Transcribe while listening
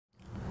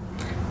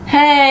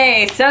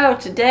Hey, so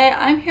today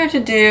I'm here to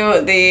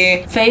do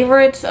the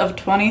favorites of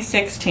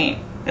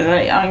 2016. I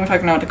don't even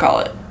fucking know what to call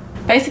it.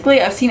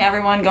 Basically, I've seen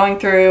everyone going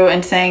through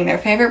and saying their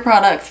favorite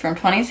products from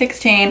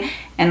 2016,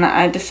 and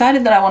I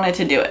decided that I wanted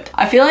to do it.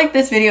 I feel like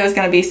this video is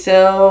going to be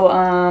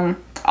so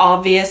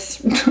obvious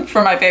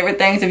for my favorite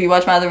things. If you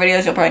watch my other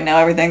videos, you'll probably know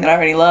everything that I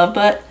already love,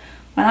 but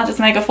why not just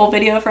make a full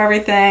video for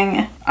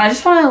everything? I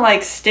just want to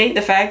like state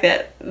the fact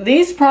that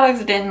these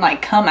products didn't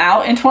like come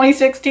out in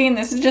 2016.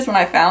 This is just when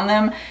I found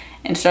them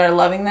and started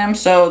loving them,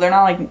 so they're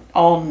not like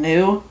all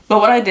new.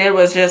 But what I did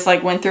was just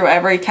like went through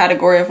every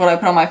category of what I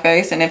put on my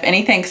face, and if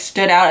anything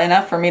stood out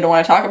enough for me to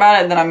want to talk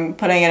about it, then I'm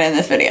putting it in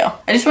this video.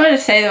 I just wanted to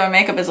say that my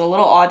makeup is a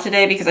little odd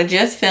today because I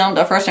just filmed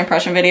a first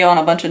impression video on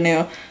a bunch of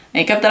new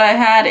makeup that I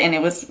had, and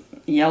it was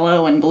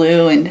yellow and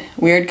blue and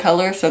weird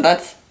colors, so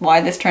that's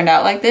why this turned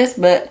out like this.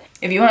 But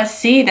if you want to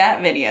see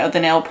that video,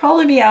 then it'll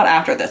probably be out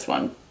after this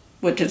one,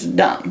 which is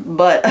dumb,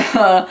 but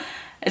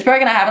it's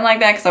probably gonna happen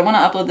like that because I want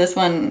to upload this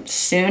one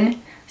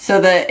soon so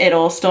that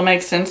it'll still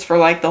make sense for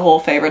like the whole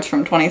favorites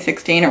from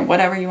 2016 or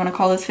whatever you want to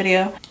call this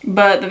video.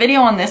 But the video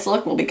on this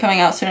look will be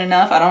coming out soon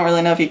enough. I don't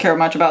really know if you care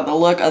much about the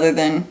look other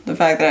than the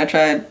fact that I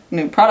tried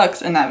new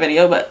products in that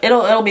video, but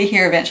it'll be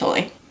here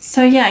eventually.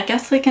 So yeah, I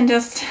guess we can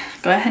just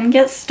go ahead and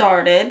get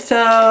started.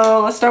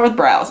 So let's start with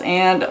brows,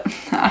 and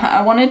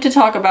I wanted to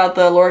talk about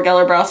the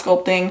Lorac brow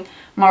sculpting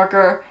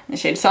marker in the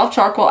shade Soft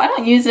Charcoal. I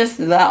don't use this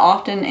that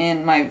often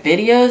in my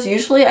videos.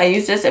 Usually I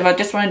use this if I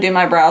just want to do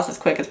my brows as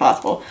quick as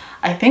possible.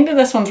 I think that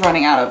this one's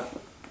running out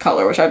of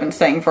color, which I've been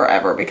saying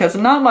forever because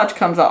not much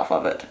comes off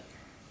of it.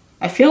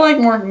 I feel like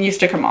more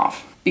used to come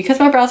off. Because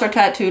my brows are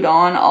tattooed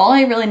on, all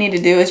I really need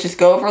to do is just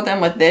go over them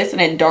with this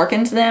and it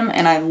darkens them,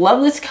 and I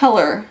love this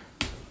color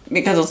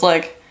because it's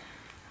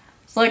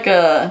like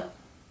a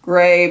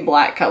gray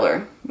black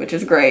color, which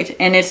is great.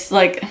 And it's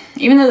like,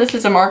 even though this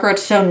is a marker,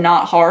 it's so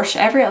not harsh.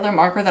 Every other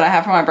marker that I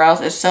have for my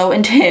brows is so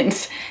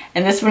intense,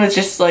 and this one is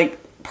just like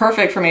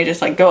perfect for me to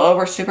just like go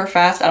over super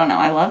fast. I don't know,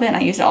 I love it and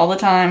I use it all the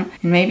time,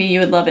 and maybe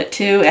you would love it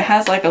too. It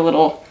has like a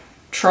little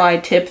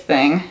tri-tip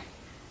thing.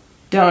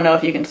 Don't know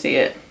if you can see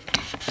it.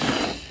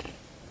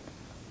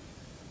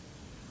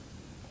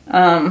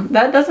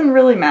 That doesn't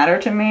really matter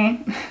to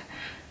me.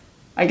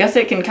 I guess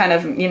it can kind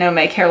of, you know,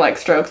 make hair-like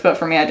strokes, but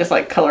for me, I just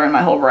like color in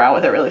my whole brow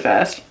with it really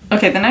fast.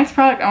 Okay, the next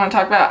product I want to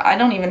talk about, I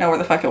don't even know where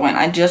the fuck it went.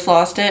 I just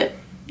lost it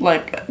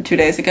like 2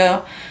 days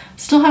ago.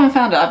 Still haven't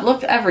found it. I've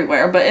looked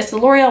everywhere, but it's the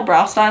L'Oreal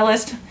Brow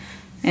Stylist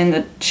in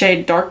the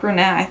shade Dark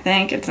Brunette, I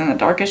think. It's in the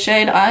darkest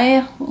shade.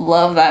 I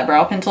love that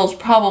brow pencil.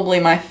 It's probably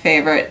my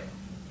favorite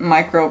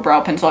micro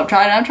brow pencil I've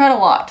tried, and I've tried a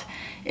lot.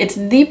 It's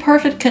the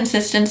perfect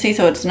consistency,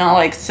 so it's not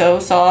like so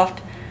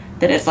soft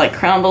that it's like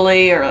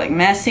crumbly or like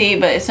messy,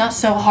 but it's not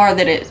so hard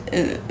that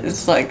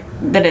it's like,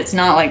 that it's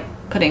not like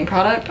putting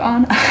product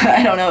on.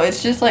 I don't know,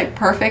 it's just like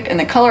perfect, and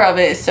the color of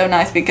it is so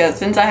nice because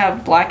since I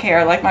have black hair,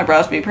 I like my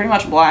brows to be pretty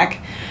much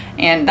black,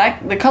 and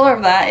the color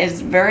of that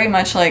is very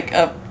much like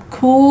a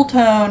cool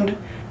toned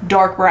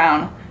dark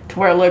brown to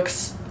where it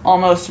looks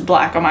almost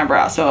black on my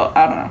brow. So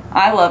I don't know,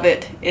 I love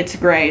it, it's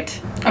great.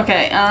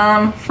 Okay,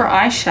 for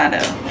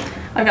eyeshadow,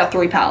 I've got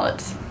 3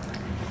 palettes.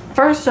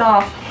 First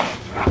off,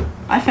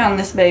 I found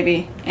this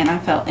baby and I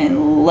fell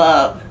in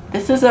love.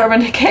 This is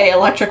Urban Decay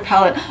Electric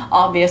Palette,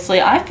 obviously.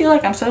 I feel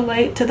like I'm so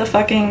late to the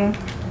fucking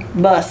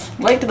bus.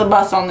 Late to the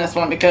bus on this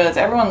one because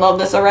everyone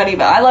loved this already,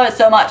 but I love it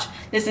so much.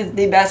 This is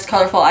the best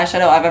colorful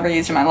eyeshadow I've ever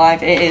used in my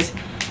life. It is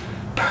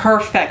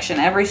perfection.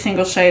 Every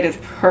single shade is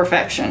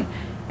perfection.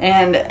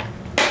 And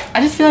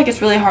I just feel like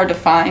it's really hard to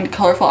find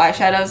colorful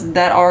eyeshadows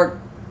that are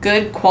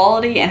good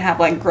quality and have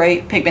like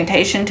great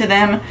pigmentation to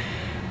them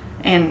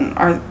and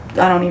are,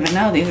 I don't even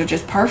know, these are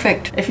just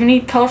perfect. If you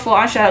need colorful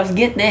eyeshadows,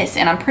 get this,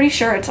 and I'm pretty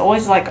sure it's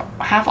always like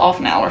half off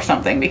now or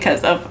something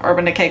because of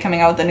Urban Decay coming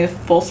out with the new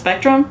full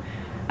spectrum.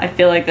 I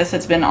feel like this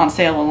has been on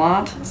sale a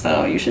lot,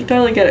 so you should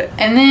totally get it.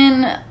 And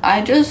then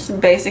I just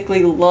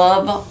basically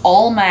love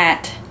all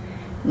matte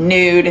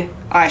nude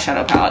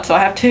eyeshadow palette. So I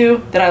have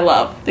 2 that I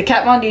love. The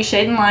Kat Von D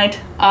Shade and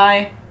Light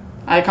eye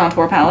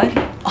contour palette,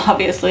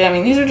 obviously. I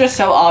mean, these are just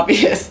so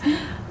obvious.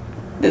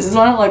 This is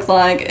what it looks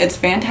like. It's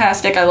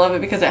fantastic. I love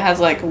it because it has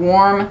like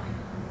warm,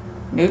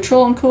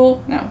 neutral, and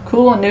cool. No,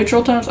 cool and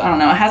neutral tones. I don't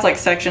know. It has like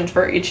sections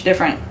for each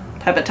different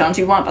type of tones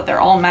you want, but they're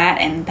all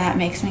matte, and that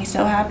makes me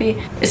so happy.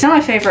 It's not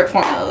my favorite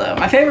formula though.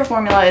 My favorite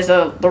formula is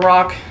a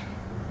Lorac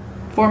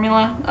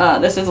formula.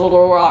 This is a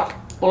Lorac.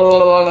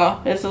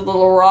 This is the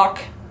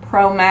Lorac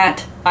Pro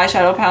Matte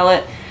eyeshadow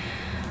palette.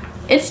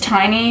 It's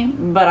tiny,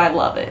 but I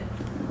love it.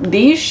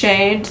 These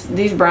shades,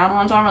 these brown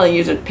ones, I don't really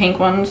use the pink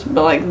ones,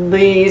 but like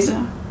these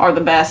are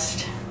the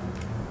best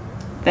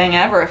thing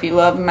ever if you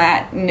love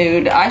matte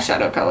nude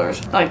eyeshadow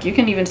colors. Like you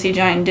can even see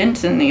giant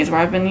dents in these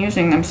where I've been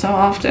using them so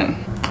often.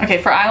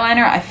 Okay, for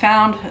eyeliner, I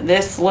found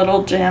this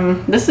little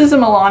gem. This is a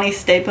Milani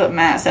Stay Put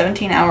Matte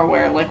 17-hour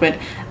wear liquid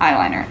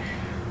eyeliner.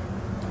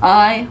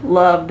 I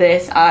love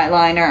this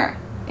eyeliner.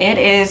 It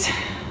is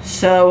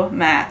so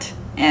matte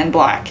and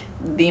black.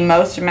 The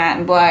most matte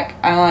and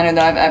black eyeliner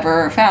that I've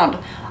ever found.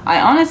 I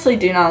honestly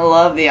do not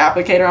love the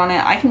applicator on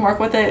it. I can work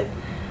with it,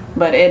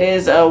 but it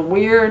is a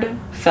weird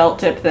felt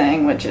tip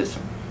thing, which is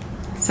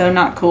so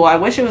not cool. I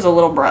wish it was a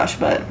little brush,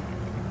 but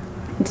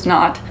it's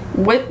not.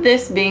 With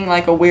this being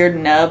like a weird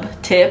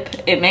nub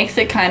tip, it makes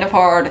it kind of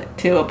hard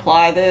to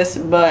apply this,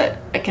 but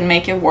I can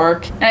make it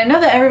work. And I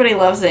know that everybody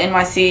loves the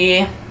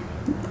NYC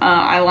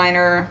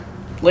eyeliner,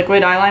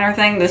 liquid eyeliner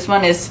thing. This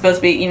one is supposed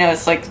to be, you know,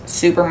 it's like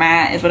super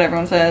matte is what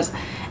everyone says.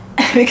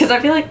 Because I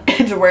feel like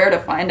it's rare to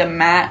find a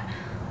matte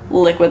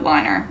liquid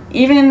liner.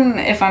 Even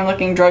if I'm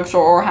looking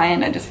drugstore or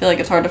high-end, I just feel like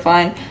it's hard to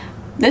find.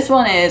 This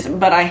one is,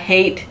 but I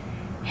hate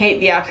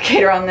the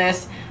applicator on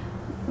this.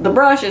 The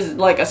brush is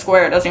like a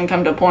square, it doesn't even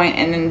come to a point,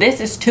 and then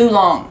this is too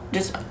long.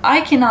 Just,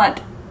 I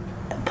cannot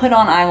put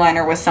on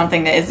eyeliner with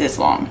something that is this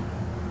long.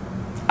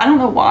 I don't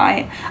know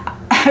why.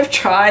 I've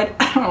tried.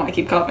 I don't know why I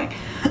keep coughing.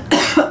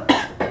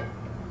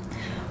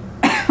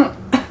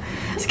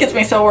 This gets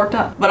me so worked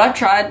up. But I've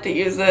tried to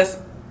use this,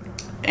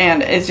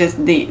 and it's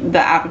just the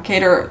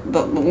applicator,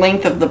 the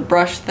length of the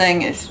brush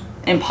thing is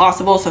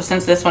impossible. So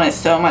since this one is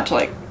so much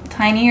like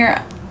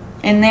tinier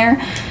in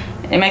there,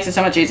 it makes it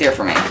so much easier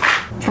for me.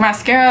 For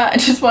mascara, I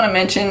just want to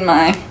mention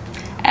my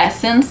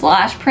Essence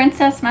Lash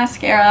Princess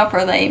mascara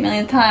for the 8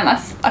 millionth time.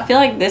 I feel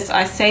like this,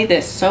 I say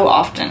this so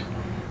often.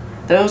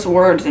 Those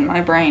words in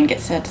my brain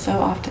get said so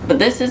often. But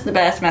this is the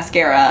best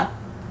mascara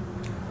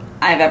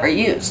I've ever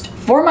used.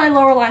 For my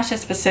lower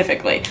lashes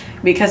specifically.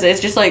 Because it's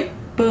just like,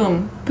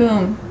 boom,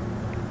 boom,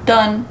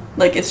 done.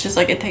 Like, it's just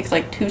like, it takes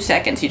like 2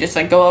 seconds. You just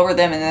like go over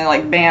them and then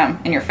like, bam,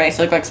 in your face.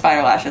 They look like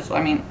spider lashes.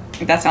 I mean,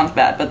 that sounds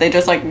bad. But they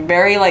just like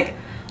very like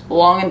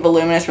long and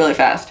voluminous really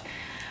fast.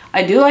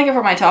 I do like it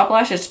for my top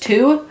lashes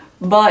too,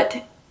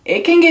 but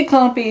it can get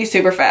clumpy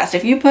super fast.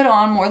 If you put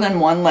on more than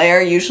one layer,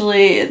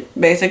 usually it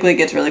basically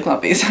gets really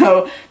clumpy.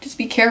 So just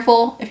be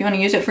careful if you want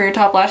to use it for your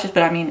top lashes,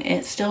 but I mean,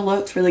 it still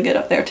looks really good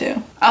up there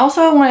too. I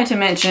also wanted to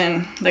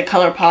mention the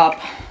Colourpop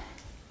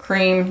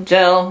cream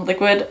gel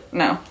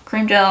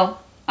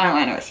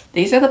eyeliners.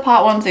 These are the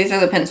pot ones, these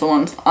are the pencil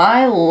ones.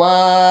 I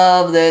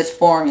love this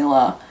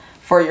formula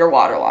for your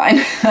waterline.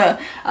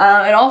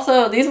 And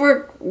also, these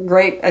work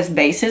great as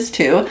bases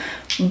too,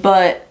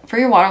 but for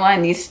your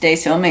waterline, these stay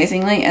so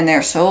amazingly, and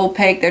they're so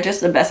opaque. They're just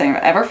the best thing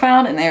I've ever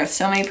found, and there are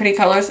so many pretty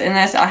colors in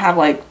this. I have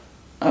like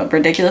a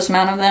ridiculous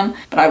amount of them,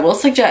 but I will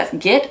suggest,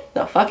 get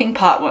the fucking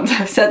pot ones.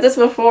 I've said this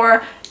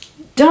before.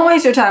 Don't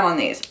waste your time on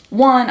these.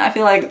 One, I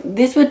feel like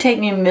this would take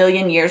me a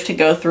million years to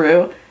go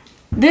through.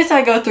 This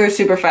I go through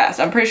super fast.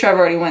 I'm pretty sure I've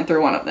already went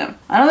through one of them.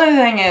 Another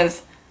thing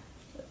is,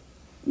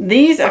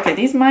 these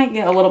might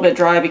get a little bit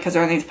dry because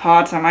they're in these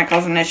pods, so I might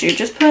cause an issue.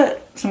 Just put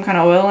some kind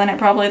of oil in it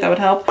probably, that would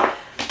help.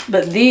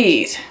 But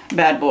these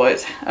bad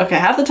boys, okay,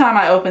 half the time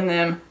I open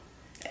them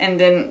and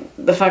then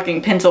the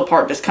fucking pencil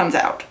part just comes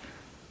out.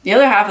 The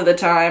other half of the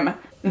time,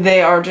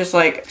 they are just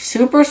like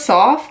super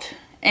soft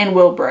and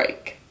will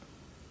break.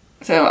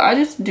 So I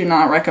just do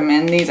not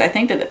recommend these. I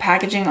think that the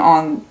packaging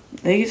on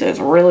these is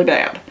really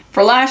bad.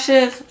 For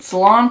lashes,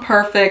 Salon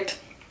Perfect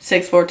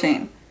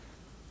 614.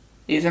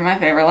 These are my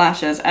favorite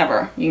lashes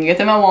ever. You can get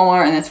them at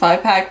Walmart, and it's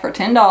 5-pack for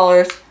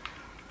 $10.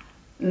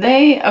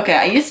 Okay,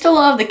 I used to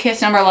love the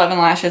Kiss No. 11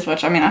 lashes,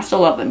 which I mean, I still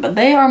love them, but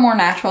they are more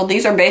natural.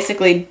 These are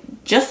basically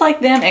just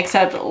like them,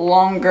 except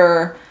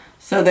longer,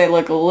 so they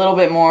look a little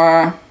bit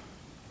more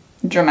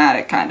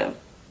dramatic, kind of.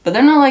 But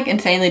they're not like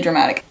insanely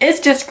dramatic. It's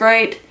just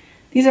great.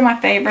 These are my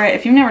favorite.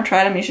 If you've never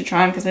tried them, you should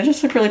try them because they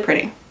just look really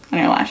pretty on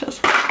your lashes.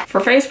 For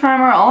face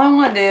primer, all I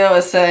want to do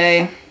is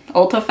say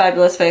Ulta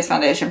Fabulous Face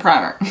Foundation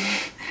Primer.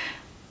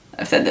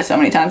 I've said this so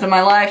many times in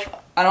my life.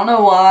 I don't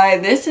know why.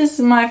 This is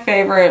my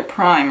favorite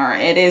primer.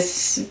 It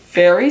is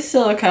very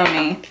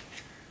silicone-y.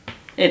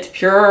 It's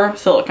pure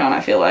silicone,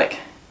 I feel like.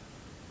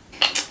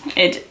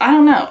 I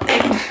don't know.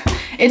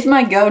 It's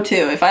my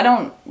go-to. If I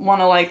don't want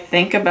to like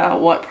think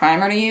about what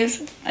primer to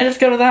use, I just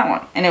go to that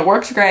one. And it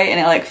works great, and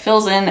it like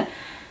fills in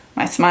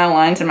my smile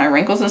lines and my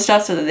wrinkles and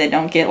stuff so that they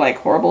don't get like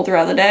horrible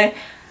throughout the day.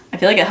 I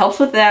feel like it helps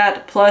with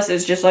that. Plus,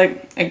 it's just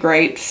like a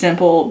great,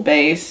 simple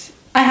base.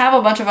 I have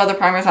a bunch of other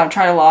primers. I've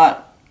tried a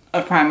lot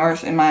of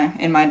primers in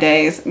my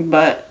days,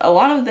 but a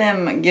lot of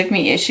them give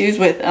me issues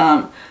with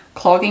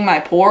clogging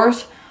my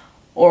pores,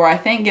 or I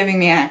think giving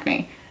me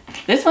acne.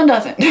 This one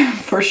doesn't.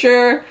 For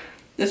sure,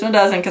 this one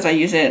doesn't because I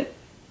use it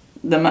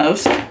the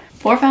most.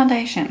 For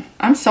foundation,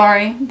 I'm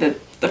sorry, the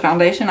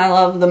foundation I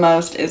love the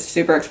most is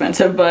super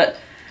expensive, but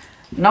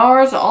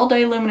NARS All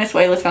Day Luminous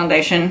Weightless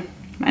Foundation.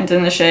 Mine's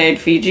in the shade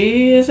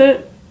Fiji, is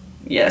it?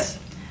 Yes.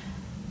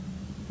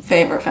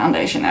 Favorite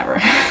foundation ever.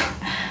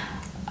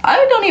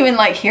 I don't even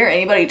like hear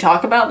anybody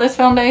talk about this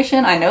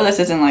foundation. I know this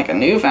isn't like a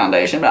new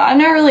foundation, but I've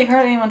never really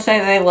heard anyone say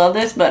that they love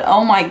this, but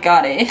oh my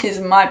god, it is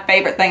my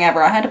favorite thing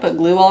ever. I had to put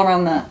glue all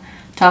around the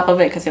top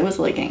of it because it was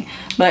leaking.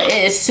 But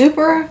it is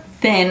super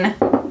thin,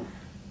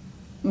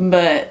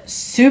 but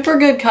super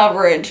good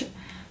coverage,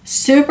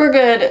 super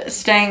good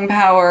staying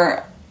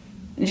power,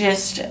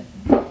 just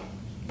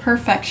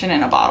perfection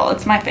in a bottle.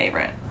 It's my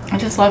favorite. I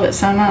just love it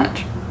so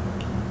much.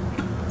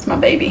 It's my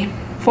baby.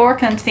 For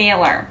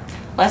concealer,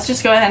 let's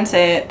just go ahead and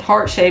say it.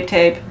 Tarte Shape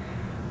Tape.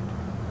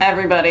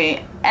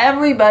 Everybody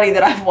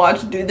that I've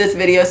watched do this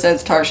video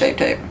says Tarte Shape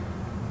Tape.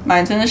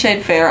 Mine's in the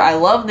shade Fair. I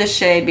love this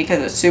shade because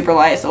it's super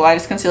light. It's the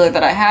lightest concealer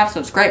that I have, so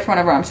it's great for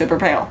whenever I'm super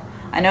pale.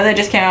 I know they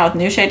just came out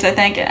with new shades, I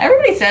think, and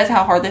everybody says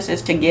how hard this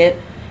is to get.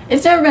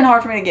 It's never been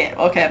hard for me to get.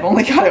 Okay, I've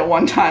only got it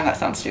one time. That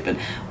sounds stupid.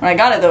 When I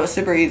got it, though, it was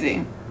super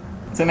easy.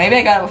 So maybe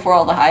I got it before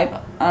all the hype.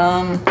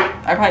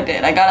 I probably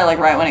did. I got it like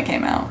right when it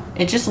came out.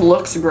 It just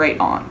looks great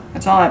on.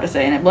 That's all I have to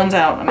say, and it blends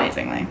out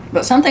amazingly.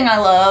 But something I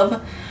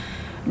love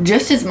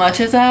just as much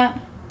as that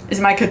is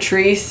my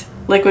Catrice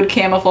Liquid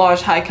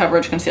Camouflage High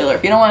Coverage Concealer.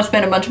 If you don't want to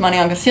spend a bunch of money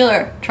on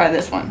concealer, try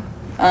this one.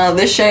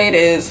 This shade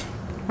is,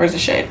 where's the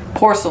shade?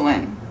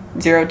 Porcelain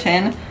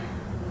 010.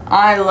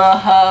 I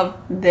love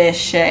this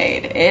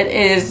shade. It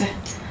is,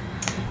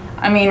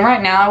 I mean,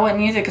 right now I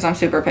wouldn't use it because I'm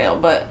super pale,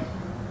 but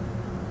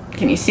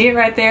can you see it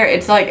right there?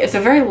 It's like, it's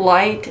a very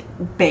light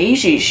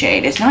beigey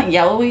shade. It's not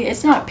yellowy,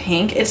 it's not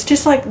pink, it's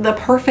just like the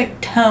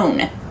perfect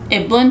tone.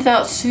 It blends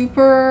out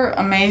super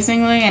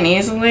amazingly and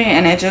easily,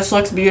 and it just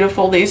looks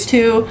beautiful. These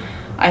two,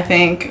 I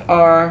think,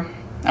 are,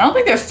 I don't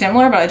think they're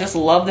similar, but I just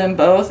love them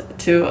both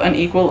to an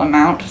equal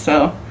amount.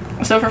 So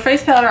for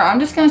face powder,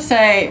 I'm just gonna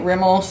say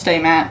Rimmel Stay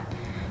Matte.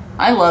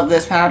 I love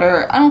this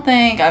powder. I don't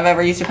think I've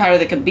ever used a powder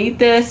that could beat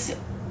this,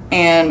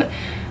 and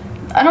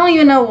I don't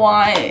even know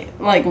why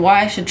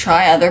I should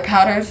try other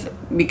powders,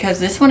 because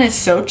this one is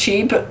so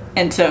cheap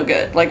and so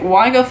good. Like,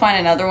 why go find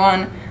another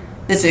one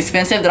that's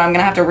expensive that I'm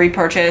gonna have to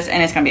repurchase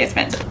and it's gonna be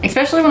expensive?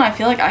 Especially when I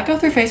feel like I go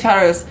through face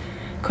powders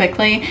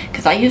quickly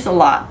because I use a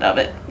lot of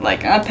it.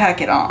 Like, I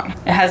pack it on.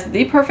 It has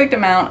the perfect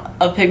amount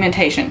of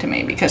pigmentation to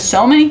me, because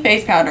so many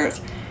face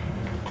powders,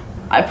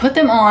 I put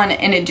them on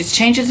and it just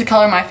changes the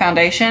color of my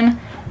foundation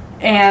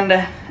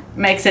and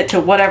makes it to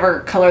whatever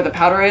color the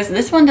powder is.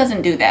 This one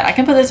doesn't do that. I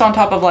can put this on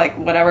top of like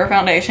whatever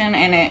foundation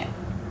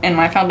and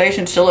my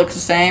foundation still looks the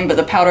same, but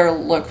the powder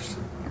looks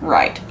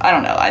right. I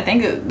don't know. I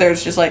think that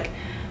there's just like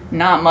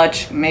not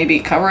much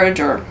maybe coverage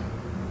or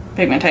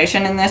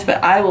pigmentation in this,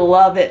 but I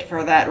love it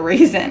for that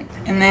reason.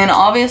 And then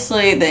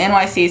obviously the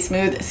NYC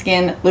Smooth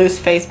Skin Loose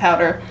Face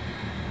Powder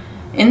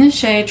in the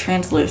shade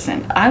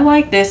Translucent. I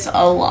like this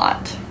a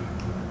lot.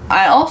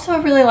 I also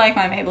really like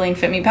my Maybelline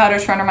Fit Me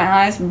powders for under my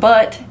eyes,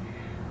 but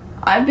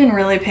I've been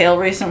really pale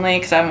recently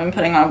because I've been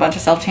putting on a bunch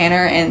of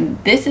self-tanner,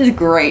 and this is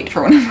great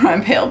for whenever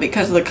I'm pale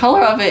because the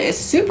color of it is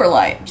super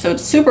light, so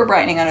it's super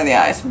brightening under the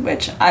eyes,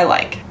 which I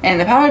like. And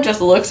the powder just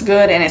looks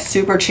good and it's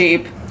super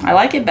cheap. I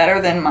like it better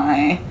than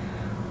my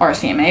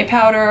RCMA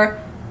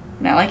powder,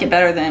 and I like it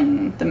better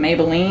than the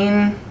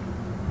Maybelline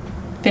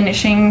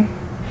Finishing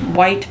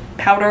White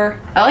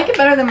powder. I like it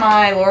better than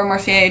my Laura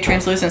Mercier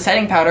Translucent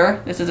Setting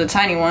Powder. This is a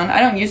tiny one. I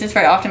don't use this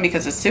very often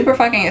because it's super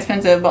fucking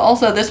expensive, but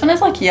also this one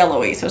is like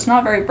yellowy, so it's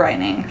not very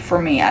brightening for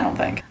me, I don't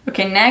think.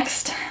 Okay,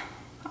 next,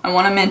 I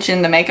want to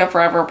mention the Makeup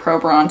Forever Pro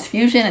Bronze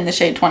Fusion in the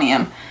shade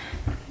 20M.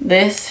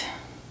 This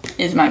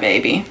is my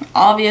baby.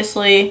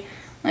 Obviously,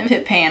 I've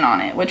hit pan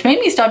on it, which made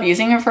me stop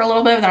using it for a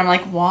little bit, but then I'm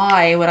like,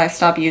 why would I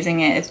stop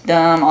using it? It's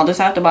dumb. I'll just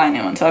have to buy a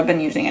new one, so I've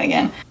been using it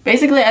again.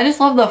 Basically, I just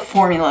love the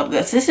formula of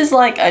this. This is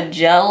like a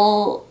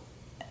gel,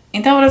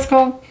 ain't that what it's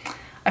called?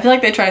 I feel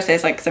like they try to say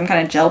it's like some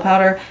kind of gel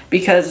powder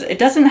because it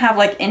doesn't have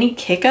like any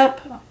kick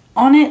up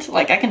on it.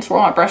 Like, I can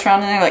swirl my brush around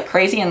in there like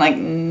crazy and like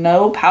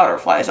no powder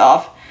flies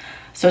off.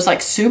 So it's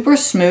like super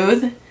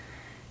smooth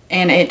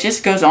and it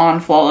just goes on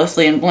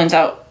flawlessly and blends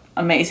out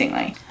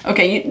amazingly.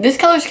 Okay, this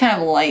color's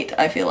kind of light,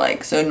 I feel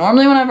like. So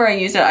normally whenever I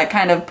use it, I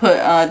kind of put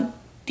a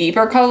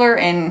deeper color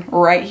in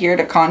right here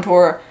to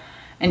contour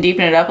and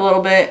deepen it up a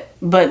little bit.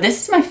 But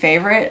this is my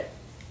favorite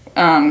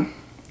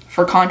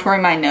for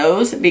contouring my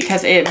nose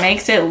because it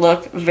makes it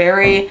look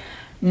very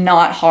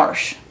not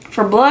harsh.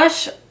 For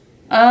blush,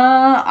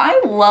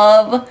 I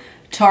love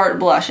Tarte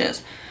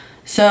blushes.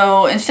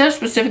 So instead of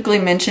specifically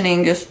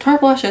mentioning just Tarte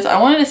blushes, I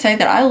wanted to say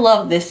that I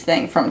love this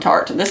thing from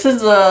Tarte. This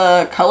is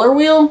the Color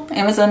Wheel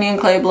Amazonian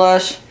Clay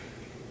Blush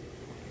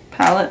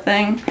palette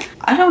thing.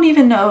 I don't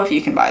even know if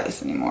you can buy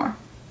this anymore.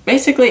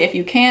 Basically, if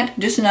you can't,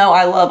 just know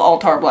I love all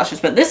Tarte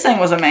blushes, but this thing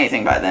was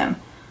amazing by them.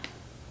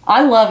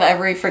 I love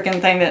every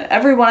freaking thing that,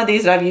 every one of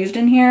these that I've used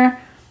in here,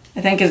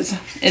 I think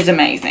is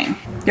amazing.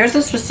 There's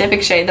a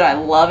specific shade that I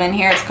love in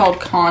here. It's called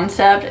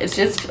Concept. It's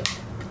just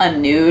a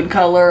nude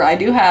color. I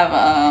do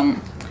have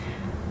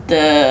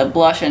the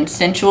blush in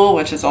Sensual,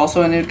 which is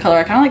also a nude color.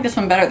 I kind of like this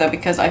one better though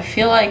because I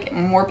feel like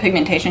more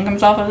pigmentation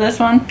comes off of this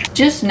one.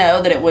 Just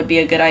know that it would be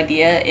a good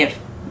idea if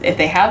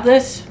they have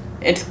this,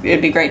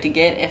 it'd be great to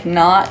get. If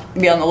not,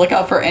 be on the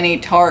lookout for any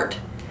Tarte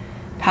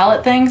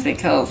palette things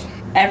because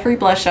every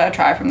blush that I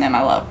try from them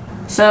I love.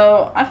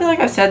 So I feel like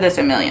I've said this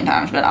a million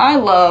times, but I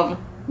love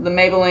the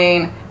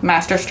Maybelline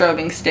Master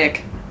Strobing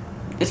Stick.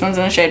 This one's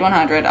in the shade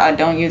 100. I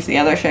don't use the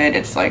other shade.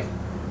 It's like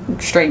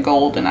straight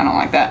gold and I don't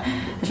like that.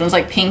 This one's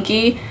like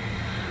pinky.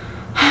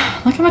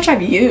 Look how much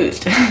I've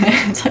used.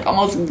 It's like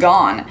almost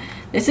gone.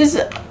 This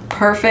is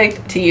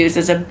perfect to use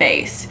as a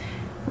base.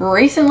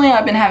 Recently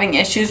I've been having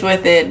issues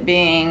with it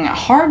being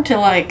hard to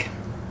like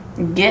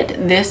get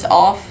this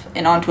off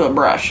and onto a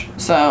brush.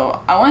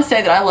 So I want to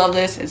say that I love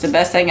this. It's the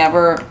best thing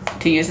ever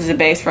to use as a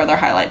base for other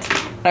highlights.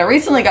 But I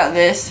recently got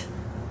this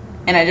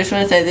and I just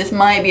want to say this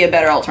might be a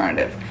better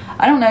alternative.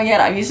 I don't know yet.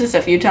 I've used this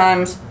a few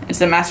times. It's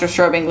the Master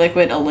Strobing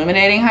Liquid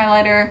Illuminating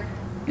Highlighter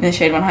in the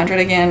shade 100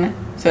 again.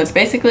 So it's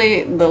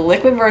basically the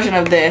liquid version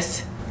of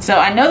this. So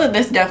I know that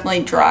this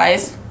definitely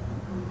dries,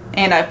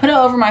 and I put it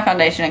over my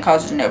foundation and it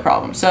causes no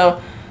problem.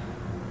 So,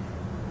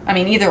 I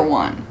mean, either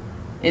one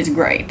is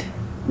great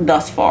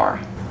thus far.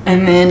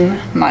 And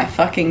then my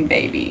fucking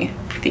baby,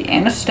 the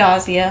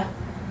Anastasia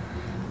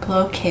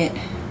Glow Kit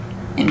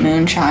in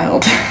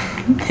Moonchild.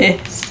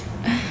 This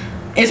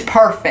is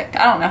perfect.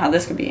 I don't know how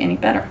this could be any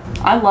better.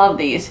 I love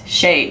these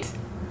shades.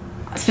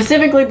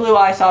 Specifically Blue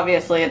Ice,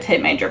 obviously, it's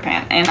Hit Major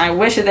Pan. And I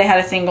wish that they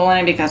had a single in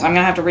it because I'm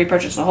gonna have to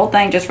repurchase the whole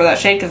thing just for that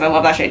shade because I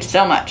love that shade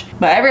so much.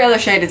 But every other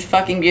shade is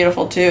fucking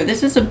beautiful too.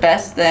 This is the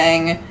best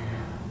thing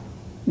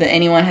that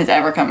anyone has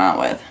ever come out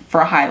with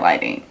for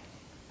highlighting.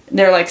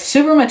 They're like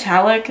super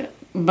metallic,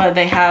 but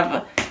they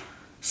have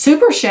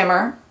super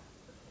shimmer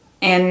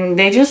and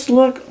they just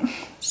look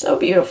so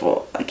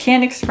beautiful. I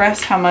can't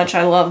express how much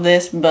I love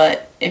this,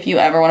 but if you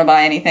ever want to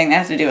buy anything that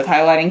has to do with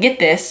highlighting, get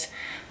this.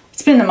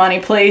 Spend the money,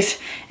 please.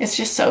 It's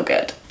just so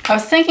good. I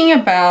was thinking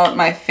about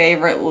my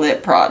favorite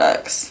lip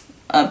products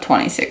of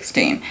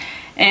 2016,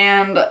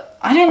 and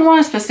I didn't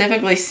want to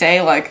specifically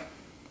say like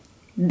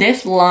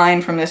this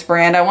line from this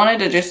brand. I wanted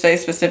to just say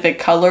specific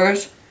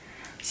colors,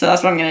 so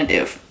that's what I'm gonna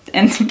do.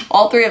 And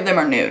all three of them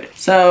are nude.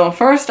 So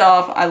first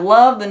off, I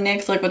love the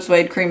NYX Liquid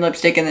Suede Cream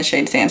Lipstick in the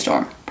shade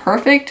Sandstorm.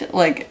 Perfect,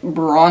 like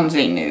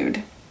bronzy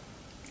nude.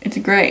 It's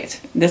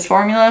great. This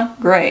formula,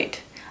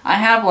 great. I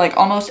have like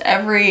almost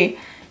every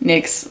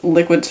NYX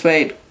Liquid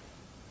Suede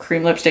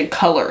Cream Lipstick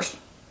colors.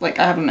 Like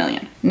I have a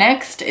million.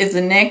 Next is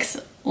the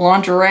NYX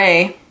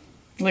Lingerie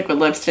Liquid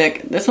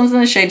Lipstick. This one's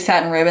in the shade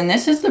Satin Ribbon.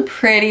 This is the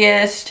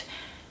prettiest,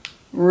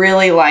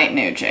 really light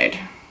nude shade.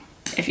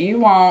 If you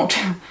want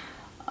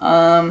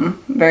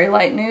very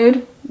light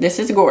nude, this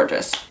is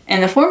gorgeous.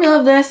 And the formula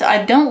of this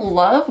I don't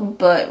love,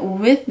 but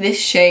with this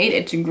shade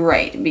it's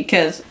great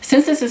because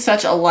since this is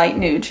such a light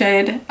nude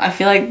shade, I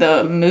feel like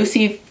the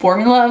moussey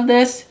formula of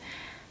this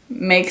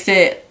makes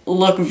it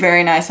look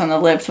very nice on the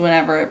lips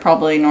whenever it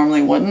probably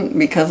normally wouldn't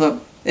because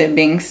of it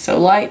being so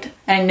light.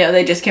 And I know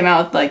they just came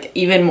out with like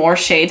even more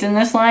shades in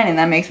this line, and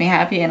that makes me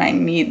happy and I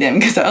need them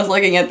because I was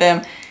looking at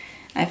them.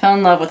 I fell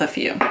in love with a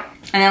few.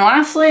 And then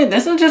lastly,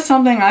 this is just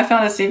something I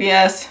found at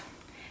CVS.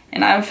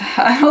 And I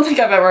don't think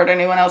I've ever heard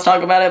anyone else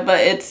talk about it, but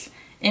it's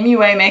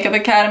MUA Makeup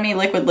Academy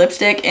Liquid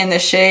Lipstick in the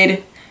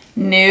shade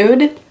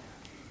Nude.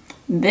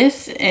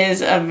 This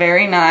is a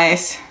very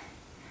nice,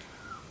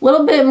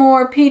 little bit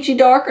more peachy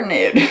darker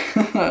nude.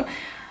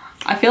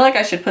 I feel like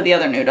I should put the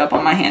other nude up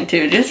on my hand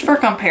too, just for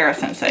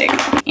comparison's sake.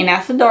 And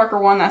that's the darker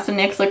one, that's the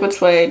NYX Liquid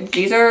Suede.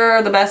 These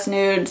are the best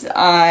nudes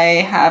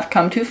I have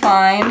come to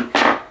find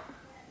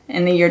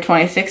in the year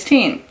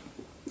 2016.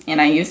 And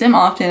I use them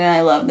often and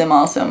I love them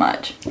all so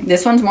much.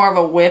 This one's more of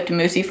a whipped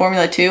moussey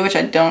formula too, which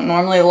I don't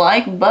normally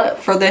like, but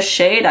for this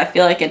shade I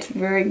feel like it's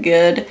very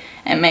good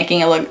at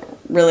making it look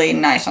really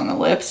nice on the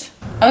lips.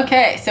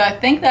 Okay, so I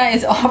think that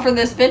is all for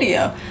this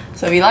video.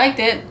 So if you liked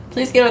it,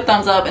 please give it a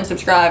thumbs up and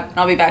subscribe, and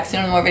I'll be back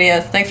soon with more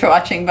videos. Thanks for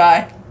watching,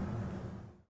 bye.